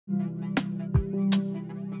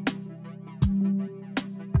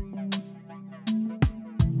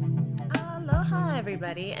Aloha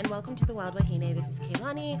everybody, and welcome to the Wild Wahine. This is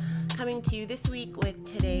Kaylani coming to you this week with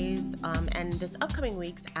today's and this upcoming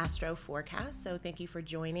week's astro forecast. So thank you for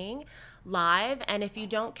joining live, and if you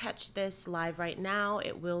don't catch this live right now,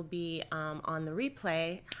 it will be on the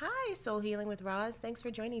replay. Hi, Soul Healing with Roz. Thanks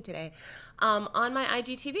for joining today on my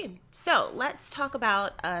IGTV. So let's talk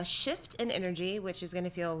about a shift in energy, which is going to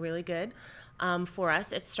feel really good. For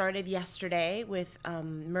us. It started yesterday with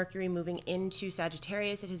Mercury moving into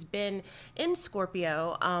Sagittarius. It has been in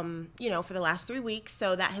Scorpio, for the last 3 weeks.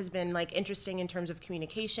 So that has been like interesting in terms of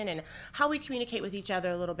communication and how we communicate with each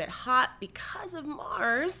other. A little bit hot because of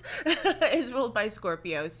Mars is ruled by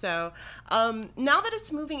Scorpio. So now that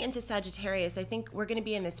it's moving into Sagittarius, I think we're going to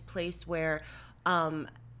be in this place where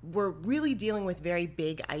we're really dealing with very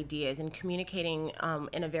big ideas and communicating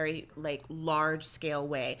in a very large scale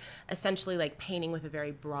way, essentially like painting with a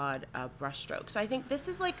very broad brushstroke. So I think this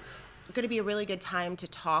is going to be a really good time to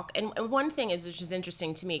talk. And one thing is, which is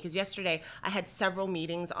interesting to me, because yesterday I had several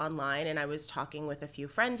meetings online and I was talking with a few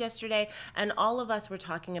friends yesterday, and all of us were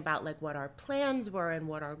talking about what our plans were and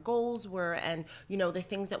what our goals were, and the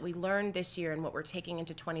things that we learned this year and what we're taking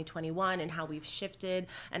into 2021 and how we've shifted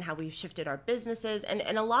our businesses. And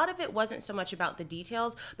a lot of it wasn't so much about the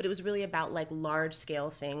details, but it was really about large scale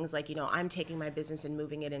things I'm taking my business and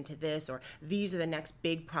moving it into this, or these are the next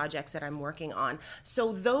big projects that I'm working on.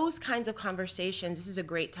 So those kinds of conversations, this is a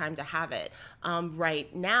great time to have it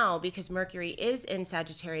right now, because Mercury is in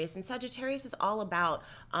Sagittarius, and Sagittarius is all about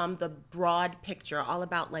the broad picture, all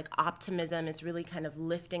about optimism. It's really kind of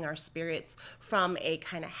lifting our spirits from a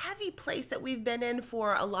kind of heavy place that we've been in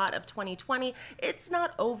for a lot of 2020. It's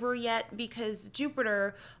not over yet because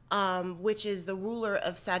Jupiter, which is the ruler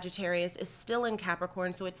of Sagittarius, is still in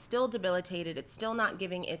Capricorn, so it's still debilitated. It's still not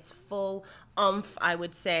giving its full oomph, I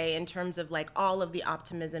would say, in terms of all of the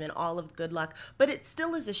optimism and all of good luck, but it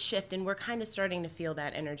still is a shift, and we're kind of starting to feel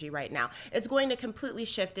that energy right now. It's going to completely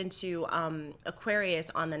shift into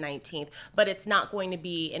Aquarius on the 19th, but it's not going to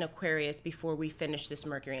be in Aquarius before we finish this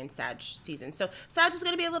Mercury and Sag season. So Sag is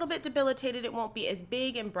going to be a little bit debilitated. It won't be as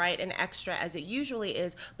big and bright and extra as it usually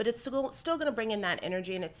is, but it's still going to bring in that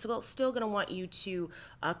energy, and it's still going to want you to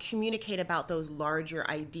communicate about those larger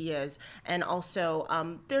ideas. And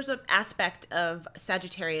also there's an aspect of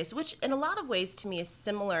Sagittarius, which in a lot of ways to me is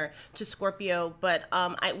similar to Scorpio, but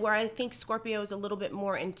where I think Scorpio is a little bit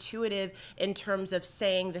more intuitive in terms of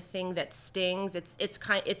saying the thing that stings. It's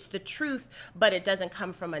the truth, but it doesn't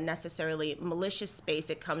come from a necessarily malicious space.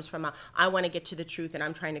 It comes from I want to get to the truth and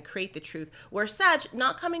I'm trying to create the truth. Where Sag,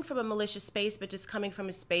 not coming from a malicious space, but just coming from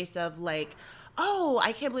a space of oh,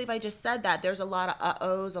 I can't believe I just said that. There's a lot of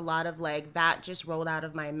uh-ohs, a lot of that just rolled out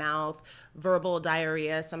of my mouth, verbal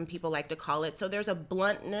diarrhea, some people like to call it. So there's a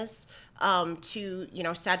bluntness to,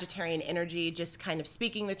 Sagittarian energy, just kind of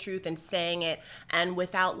speaking the truth and saying it, and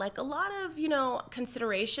without a lot of,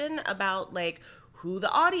 consideration about who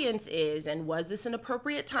the audience is and was this an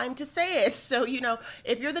appropriate time to say it. So,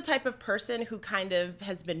 if you're the type of person who kind of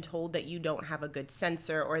has been told that you don't have a good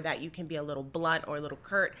censor, or that you can be a little blunt or a little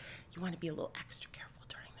curt, you want to be a little extra careful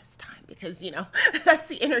during this time, because that's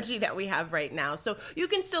the energy that we have right now. So you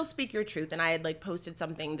can still speak your truth, and I had posted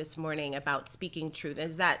something this morning about speaking truth.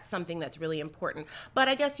 Is that something that's really important? But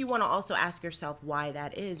I guess you want to also ask yourself why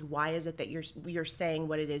that is. Why is it that you're saying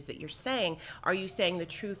what it is that you're saying? Are you saying the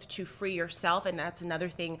truth to free yourself? And that's another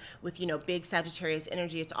thing with big Sagittarius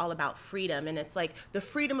energy. It's all about freedom, and it's the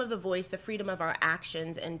freedom of the voice, the freedom of our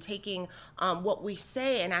actions, and taking what we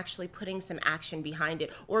say and actually putting some action behind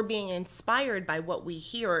it, or being inspired by what we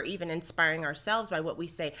hear, or even inspiring ourselves by what we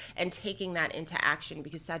say and taking that into action,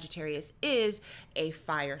 because Sagittarius is a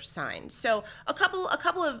fire sign. So a couple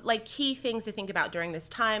of key things to think about during this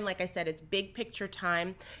time. Like I said, it's big picture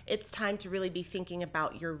time. It's time to really be thinking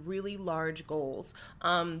about your really large goals.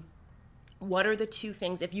 What are the two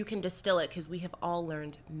things, if you can distill it, because we have all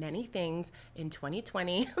learned many things in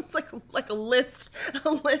 2020. It's like a list.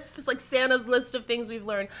 It's like Santa's list of things we've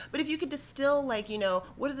learned. But if you could distill,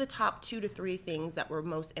 what are the top 2 to 3 things that were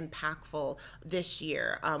most impactful this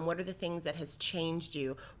year? What are the things that has changed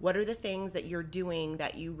you? What are the things that you're doing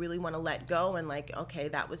that you really want to let go, and okay,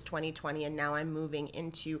 that was 2020 and now I'm moving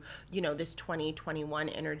into, this 2021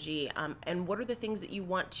 energy. And what are the things that you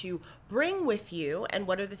want to bring with you, and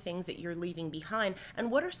what are the things that you're leaving leaving behind, and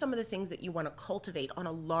what are some of the things that you want to cultivate on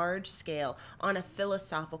a large scale, on a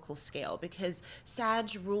philosophical scale, because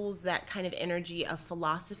Sag rules that kind of energy of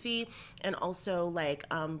philosophy and also like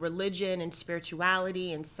religion and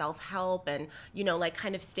spirituality and self-help, and like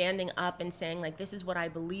kind of standing up and saying like, this is what I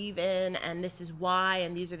believe in and this is why,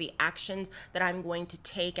 and these are the actions that I'm going to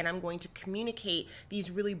take, and I'm going to communicate these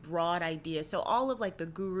really broad ideas. So all of like the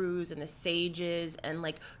gurus and the sages and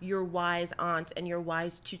like your wise aunt and your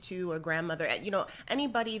wise tutu or grandmother,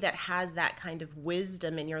 anybody that has that kind of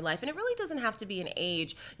wisdom in your life. And it really doesn't have to be an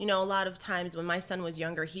age. A lot of times when my son was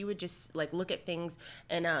younger, he would just like look at things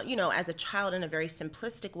and as a child in a very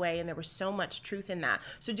simplistic way, and there was so much truth in that.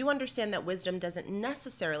 So do understand that wisdom doesn't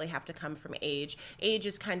necessarily have to come from age. Age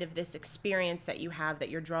is kind of this experience that you have that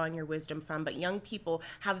you're drawing your wisdom from, but young people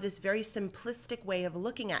have this very simplistic way of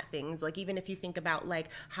looking at things. Like even if you think about like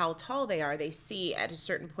how tall they are, they see at a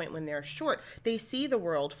certain point when they're short, they see the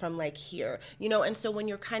world from like here, and so when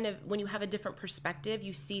you have a different perspective,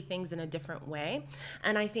 you see things in a different way.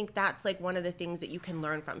 And I think that's like one of the things that you can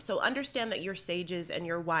learn from. So understand that your sages and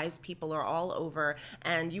your wise people are all over,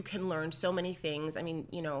 and you can learn so many things. I mean,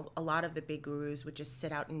 a lot of the big gurus would just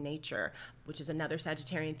sit out in nature, which is another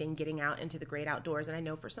Sagittarian thing, getting out into the great outdoors. And I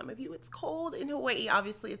know for some of you it's cold in Hawaii,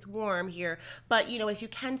 obviously it's warm here, but if you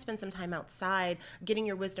can spend some time outside, getting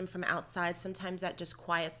your wisdom from outside, sometimes that just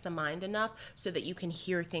quiets the mind enough so that you can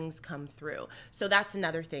hear things come through. So that's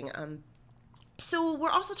another thing. So we're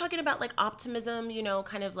also talking about like optimism,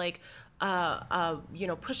 kind of like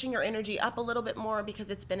pushing your energy up a little bit more, because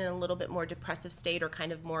it's been in a little bit more depressive state, or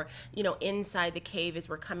kind of more, inside the cave, as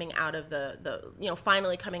we're coming out of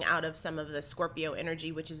finally coming out of some of the Scorpio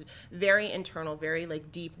energy, which is very internal, very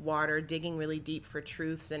like deep water, digging really deep for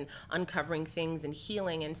truths and uncovering things and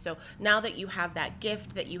healing. And so now that you have that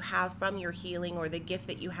gift that you have from your healing, or the gift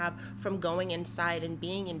that you have from going inside and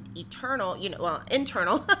being eternal,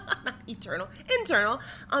 internal, not eternal, internal,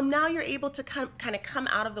 now you're able to kind of come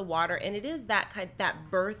out of the water. And it is that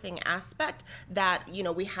birthing aspect that,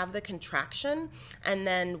 we have the contraction, and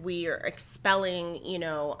then we are expelling,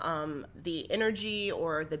 the energy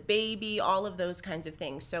or the baby, all of those kinds of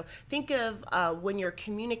things. So think of when you're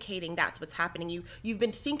communicating, that's what's happening. You've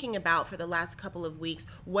been thinking about for the last couple of weeks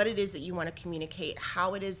what it is that you want to communicate,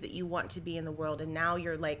 how it is that you want to be in the world, and now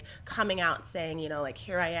you're like coming out saying, like,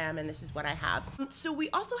 here I am, and this is what I have. So we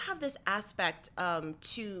also have this aspect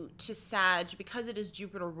to Sag, because it is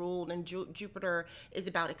Jupiter ruled, and Jupiter is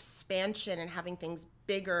about expansion and having things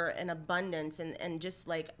bigger and abundance, and just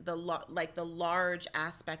like the large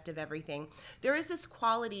aspect of everything. There is this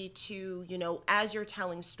quality to, as you're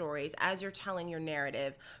telling stories, as you're telling your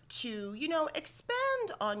narrative, to,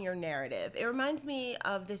 expand on your narrative. It reminds me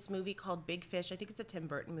of this movie called Big Fish. I think it's a Tim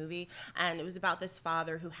Burton movie, and it was about this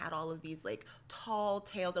father who had all of these like tall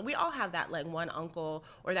tales, and we all have that like one uncle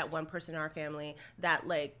or that one person in our family that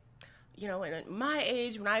like, in my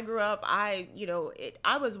age, when I grew up, I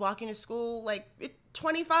was walking to school like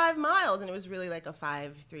 25 miles, and it was really like a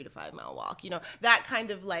 3 to 5 mile walk, that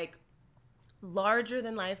kind of like larger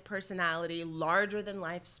than life personality, larger than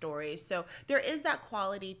life stories. So there is that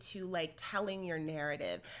quality to like telling your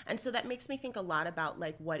narrative. And so that makes me think a lot about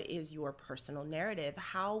like, what is your personal narrative?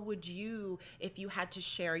 How would you, if you had to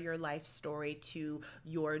share your life story to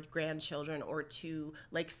your grandchildren or to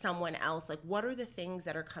like someone else, like what are the things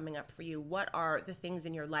that are coming up for you? What are the things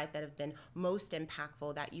in your life that have been most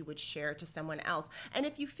impactful that you would share to someone else? And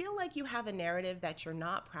if you feel like you have a narrative that you're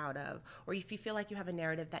not proud of, or if you feel like you have a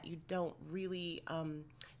narrative that you don't really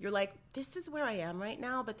you're like, this is where I am right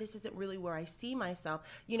now, but this isn't really where I see myself,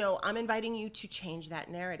 I'm inviting you to change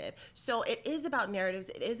that narrative. So it is about narratives.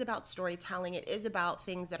 It is about storytelling. It is about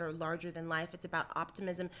things that are larger than life. It's about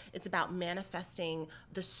optimism. It's about manifesting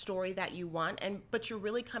the story that you want. But you're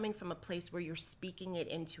really coming from a place where you're speaking it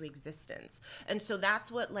into existence. And so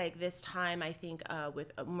that's what like this time, I think,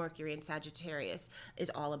 with Mercury and Sagittarius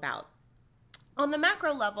is all about. On the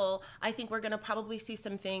macro level, I think we're going to probably see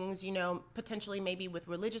some things, potentially maybe with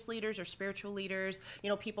religious leaders or spiritual leaders,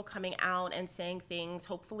 people coming out and saying things,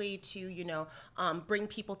 hopefully to, bring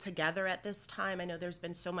people together at this time. I know there's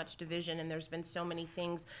been so much division, and there's been so many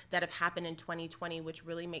things that have happened in 2020, which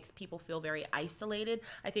really makes people feel very isolated.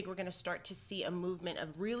 I think we're going to start to see a movement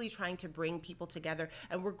of really trying to bring people together,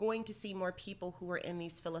 and we're going to see more people who are in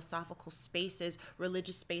these philosophical spaces,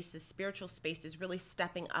 religious spaces, spiritual spaces, really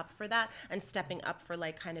stepping up for that and stepping stepping up for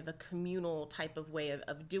like kind of a communal type of way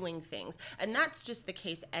of doing things. And that's just the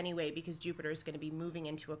case anyway, because Jupiter is going to be moving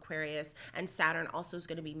into Aquarius, and Saturn also is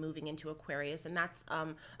going to be moving into Aquarius. And that's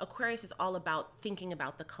Aquarius is all about thinking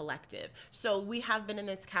about the collective. So we have been in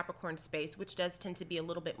this Capricorn space, which does tend to be a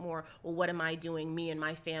little bit more, well, what am I doing, me and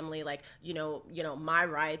my family, like, my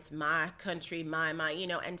rights, my country, my,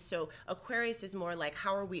 and so Aquarius is more like,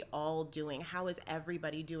 how are we all doing? How is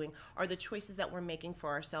everybody doing? Are the choices that we're making for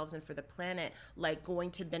ourselves and for the planet, like,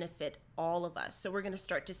 going to benefit all of us? So we're going to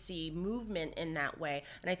start to see movement in that way.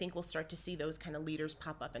 And I think we'll start to see those kind of leaders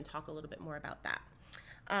pop up and talk a little bit more about that.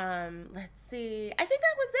 Let's see. I think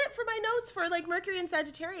that was it for my notes for like Mercury and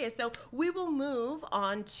Sagittarius. So we will move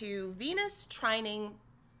on to Venus trining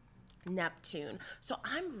Neptune. So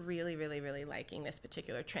I'm really, really, really liking this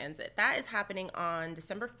particular transit. That is happening on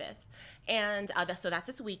December 5th. And so that's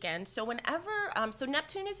this weekend. So whenever, so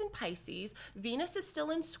Neptune is in Pisces, Venus is still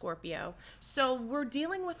in Scorpio. So we're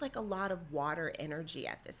dealing with like a lot of water energy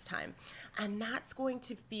at this time. And that's going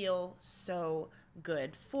to feel so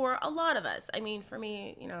good for a lot of us. I mean, for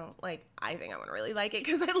me, like, I think I'm gonna really like it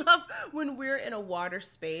because I love when we're in a water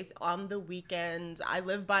space on the weekend. I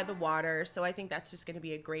live by the water, so I think that's just gonna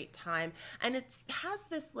be a great time. And it has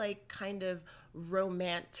this like kind of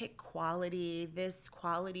romantic quality, this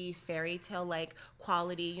quality, fairy tale like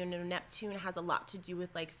quality. Neptune has a lot to do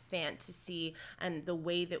with like fantasy and the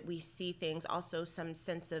way that we see things, also some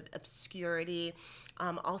sense of obscurity,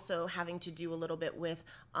 also having to do a little bit with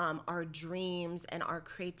our dreams and our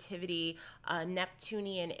creativity.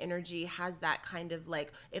 Neptunian energy has that kind of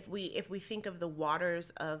like, if we think of the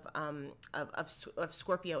waters of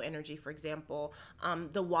Scorpio energy, for example,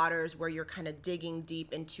 the waters where you're kind of digging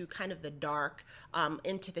deep into kind of the dark,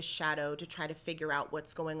 into the shadow to try to figure out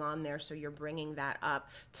what's going on there. So you're bringing that up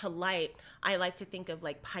to light. I like to think of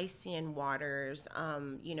like Piscean waters,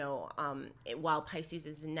 while Pisces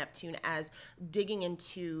is in Neptune, as digging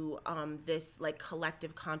into this like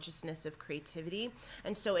collective consciousness of creativity.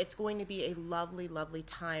 And so it's going to be a lovely, lovely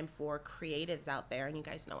time for creatives out there. And you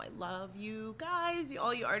guys know I love you guys,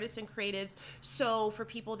 all you artists and creatives. So for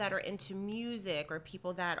people that are into music or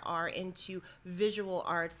people that are into visual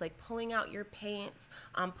arts, like pulling out your paints,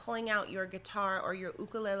 pulling out your guitar or your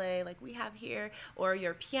ukulele like we have here, or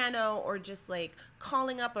your piano, or just like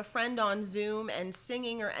calling up a friend on Zoom and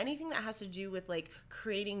singing, or anything that has to do with like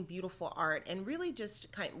creating beautiful art and really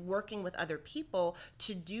just kind of working with other people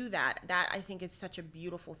to do that. That I think is such a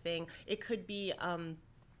beautiful thing. It could be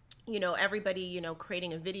everybody,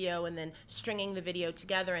 creating a video and then stringing the video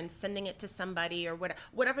together and sending it to somebody, or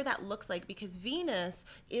whatever that looks like, because Venus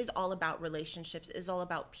is all about relationships, is all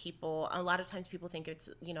about people. A lot of times people think it's,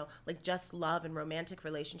 like just love and romantic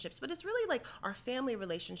relationships, but it's really like our family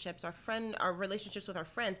relationships, our relationships with our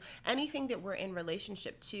friends, anything that we're in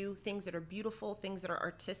relationship to, things that are beautiful, things that are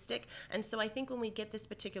artistic. And so I think when we get this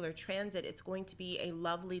particular transit, it's going to be a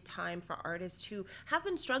lovely time for artists who have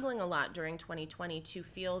been struggling a lot during 2020 to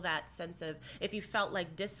feel that sense of, if you felt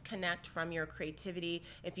like disconnect from your creativity,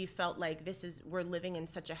 if you felt like we're living in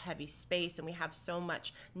such a heavy space and we have so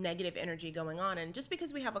much negative energy going on. And just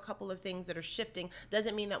because we have a couple of things that are shifting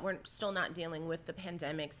doesn't mean that we're still not dealing with the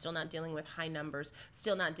pandemic, still not dealing with high numbers,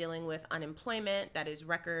 still not dealing with unemployment that is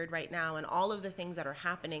record right now, and all of the things that are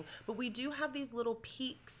happening. But we do have these little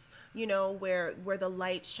peaks, where the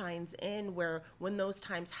light shines in, where when those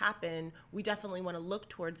times happen, we definitely want to look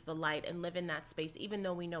towards the light and live in that space, even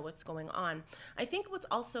though we know what's going on. I think what's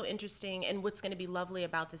also interesting and what's going to be lovely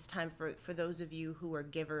about this time for those of you who are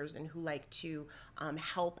givers and who like to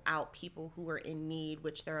help out people who are in need,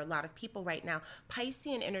 which there are a lot of people right now,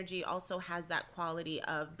 Piscean energy also has that quality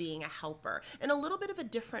of being a helper in a little bit of a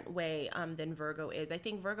different way than Virgo is. I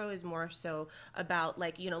think Virgo is more so about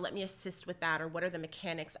like, let me assist with that, or what are the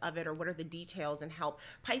mechanics of it, or what are the details, and help.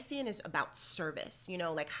 Piscean is about service,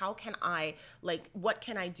 like how can I, like, what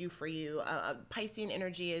can I do for you? Piscean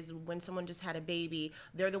energy is when someone just had a baby,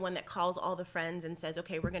 they're the one that calls all the friends and says,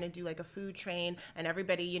 okay, we're going to do like a food train, and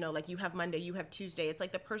everybody, like you have Monday, you have Tuesday. It's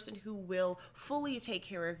like the person who will fully take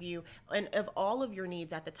care of you and of all of your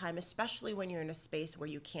needs at the time, especially when you're in a space where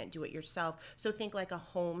you can't do it yourself. So think like a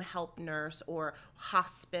home help nurse or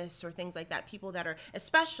hospice or things like that. People that are,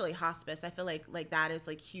 especially hospice, I feel like that is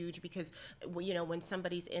like huge, because when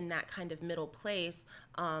somebody's in that kind of middle place,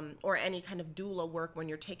 or any kind of doula work, when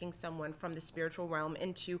you're taking someone from the spiritual realm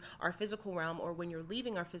into our physical realm, or when you're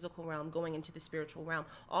leaving our physical realm going into the spiritual realm,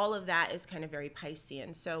 all of that is kind of very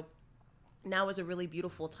Piscean. So now is a really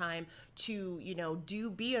beautiful time to,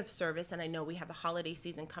 be of service. And I know we have the holiday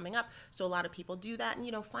season coming up, so a lot of people do that.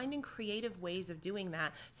 And, finding creative ways of doing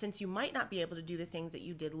that, since you might not be able to do the things that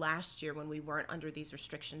you did last year when we weren't under these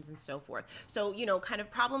restrictions and so forth. So, kind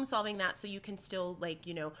of problem solving that so you can still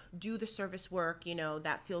do the service work,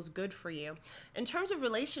 that feels good for you. In terms of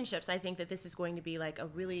relationships, I think that this is going to be like a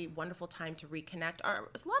really wonderful time to reconnect.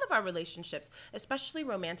 A lot of our relationships, especially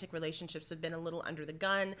romantic relationships, have been a little under the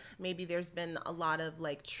gun. Maybe there's been a lot of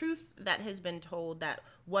like truth that has been told that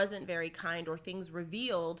wasn't very kind, or things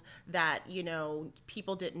revealed that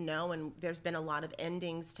people didn't know, and there's been a lot of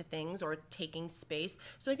endings to things or taking space.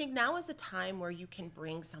 So I think now is the time where you can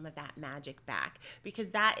bring some of that magic back,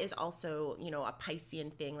 because that is also a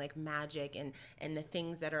Piscean thing, like magic and the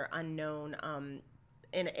things that are unknown,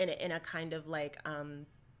 in a kind of like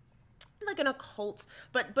an occult,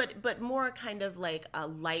 but more kind of like a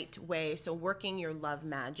light way. So working your love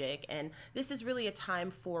magic. And this is really a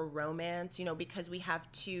time for romance, because we have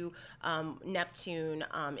two, Neptune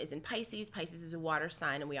is in Pisces. Pisces is a water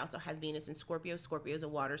sign. And we also have Venus in Scorpio. Scorpio is a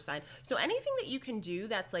water sign. So anything that you can do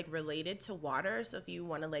that's like related to water. So if you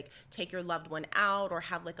want to like take your loved one out, or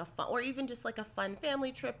have like a fun, or even just like a fun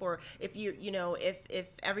family trip, or if if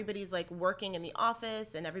everybody's like working in the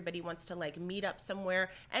office and everybody wants to like meet up somewhere,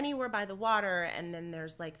 anywhere by the water, and then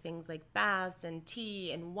there's like things like baths and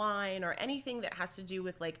tea and wine, or anything that has to do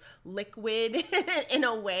with like liquid in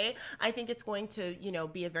a way, I think it's going to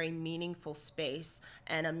be a very meaningful space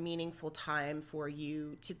and a meaningful time for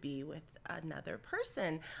you to be with another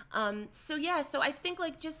person. So I think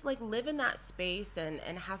like just like live in that space and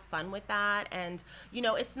have fun with that. And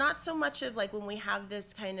it's not so much of like when we have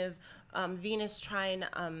this kind of Venus trine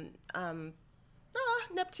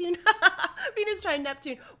Neptune, Venus trine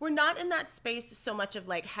Neptune, we're not in that space so much of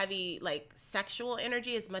like heavy, like sexual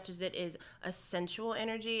energy, as much as it is a sensual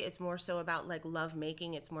energy. It's more so about like love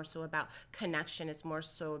making. It's more so about connection. It's more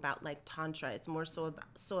so about like tantra. It's more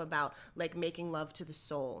so about like making love to the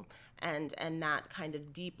soul and that kind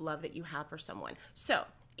of deep love that you have for someone. So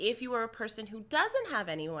if you are a person who doesn't have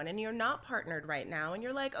anyone and you're not partnered right now, and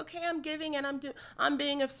you're like, okay, I'm giving and I'm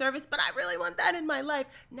being of service, but I really want that in my life,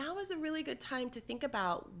 now is a really good time to think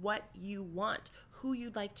about what you want, who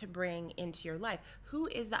you'd like to bring into your life. Who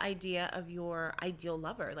is the idea of your ideal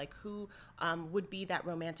lover? Like who would be that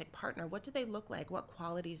romantic partner? What do they look like? What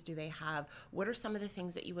qualities do they have? What are some of the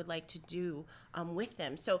things that you would like to do with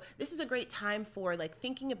them? So this is a great time for like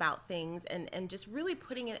thinking about things and just really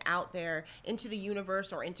putting it out there into the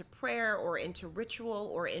universe, or into prayer, or into ritual,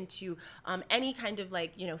 or into any kind of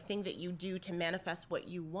like, thing that you do to manifest what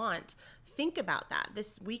you want. Think about that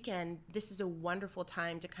this weekend. This is a wonderful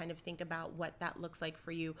time to kind of think about what that looks like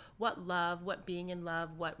for you, what love, what being in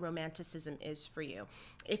love, what romanticism is for you,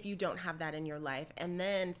 if you don't have that in your life. And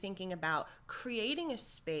then thinking about creating a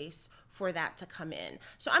space for that to come in.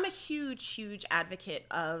 So I'm a huge advocate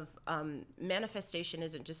of manifestation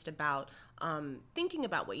isn't just about thinking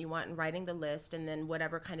about what you want and writing the list and then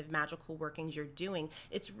whatever kind of magical workings you're doing.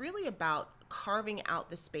 It's really about carving out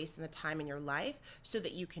the space and the time in your life so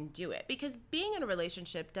that you can do it. Because being in a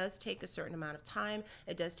relationship does take a certain amount of time.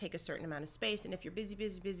 It does take a certain amount of space. And if you're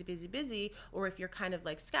busy, or if you're kind of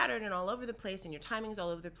like scattered and all over the place and your timing's all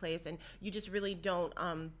over the place and you just really don't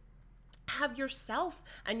have yourself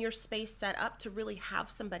and your space set up to really have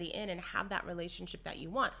somebody in and have that relationship that you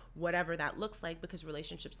want, whatever that looks like, because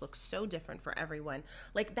relationships look so different for everyone.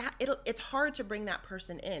 Like that, it's hard to bring that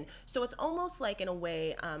person in. So it's almost like, in a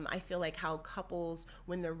way, I feel like how couples,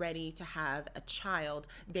 when they're ready to have a child,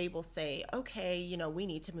 they will say, okay, we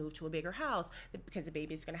need to move to a bigger house because the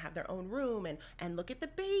baby's going to have their own room, and look at the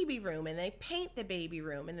baby room, and they paint the baby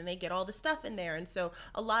room, and then they get all the stuff in there. And so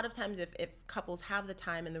a lot of times if couples have the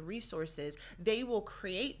time and the resources, they will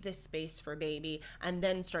create this space for baby and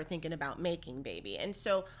then start thinking about making baby. And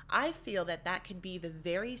so I feel that that could be the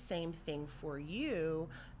very same thing for you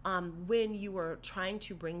when you are trying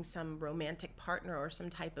to bring some romantic partner or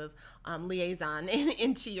some type of liaison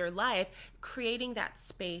into your life. Creating that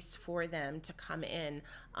space for them to come in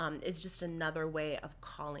is just another way of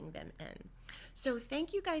calling them in. So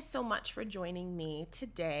thank you guys so much for joining me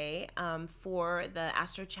today for the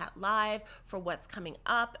Astro Chat Live, for what's coming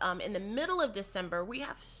up. In the middle of December, we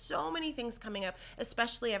have so many things coming up,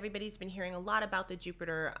 especially everybody's been hearing a lot about the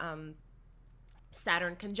Jupiter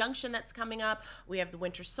Saturn conjunction that's coming up. We have the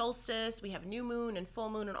winter solstice, we have new moon and full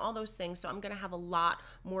moon and all those things. So I'm going to have a lot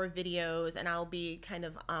more videos, and I'll be kind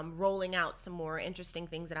of rolling out some more interesting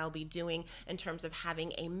things that I'll be doing in terms of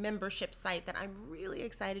having a membership site that I'm really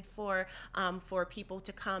excited for people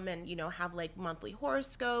to come and, you know, have like monthly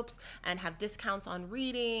horoscopes and have discounts on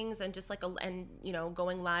readings and just like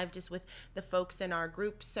going live just with the folks in our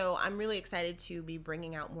group. So I'm really excited to be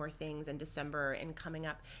bringing out more things in December and coming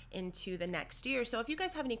up into the next year. So if you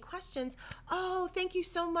guys have any questions, thank you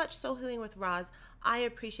so much, Soul Healing with Roz. I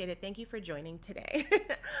appreciate it. Thank you for joining today.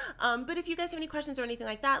 But if you guys have any questions or anything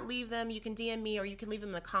like that, leave them. You can DM me or you can leave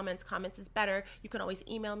them in the comments. Comments is better. You can always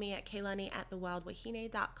email me at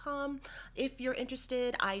kaylani@thewildwahine.com. If you're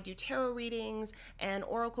interested, I do tarot readings and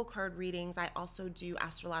oracle card readings. I also do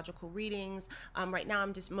astrological readings. Right now,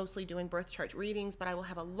 I'm just mostly doing birth chart readings, but I will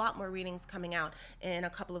have a lot more readings coming out in a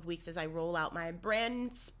couple of weeks as I roll out my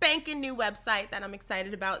brand spanking new website that I'm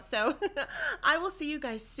excited about. So I will see you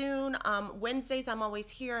guys soon. Wednesdays, I'm always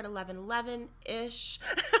here at 11:11-ish.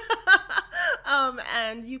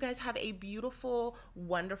 And you guys have a beautiful,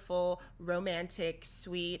 wonderful, romantic,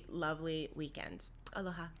 sweet, lovely weekend.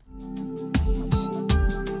 Aloha.